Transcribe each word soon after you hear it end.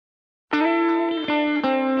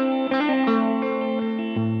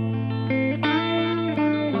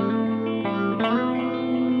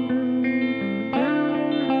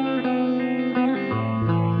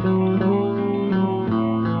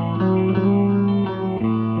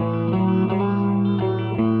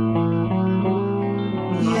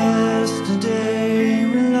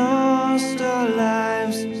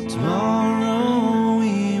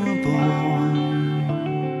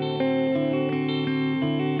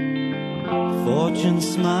Fortune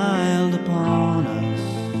smiled upon us,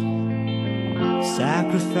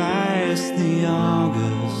 sacrificed the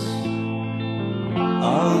August,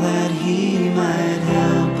 all that he might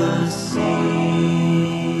help us see.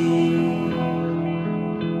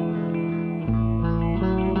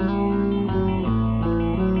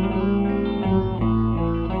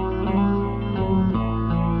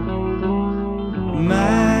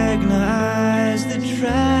 Magnetize the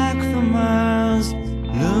track for miles,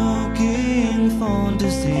 looking for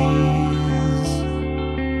disease,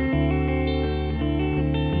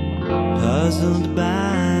 puzzled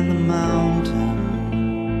by the mountain,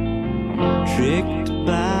 tricked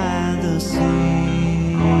by the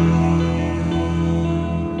sea.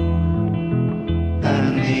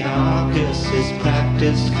 And the Argus is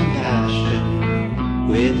practiced compassion,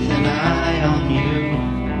 with an eye on you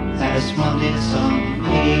as one is on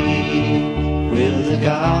me. Will the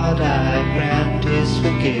God I grant his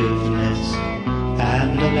forgiveness,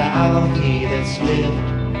 and allow he that's lived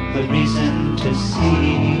a reason to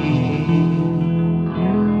see?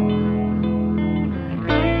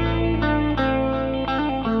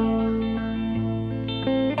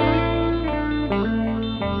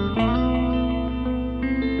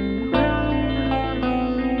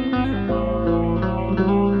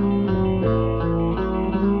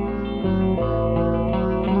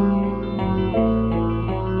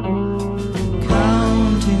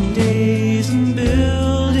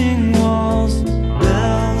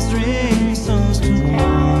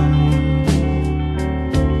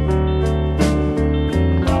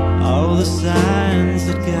 The signs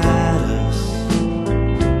that guide us,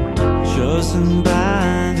 chosen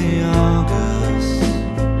by the August,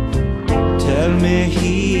 tell me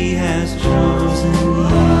he has chosen.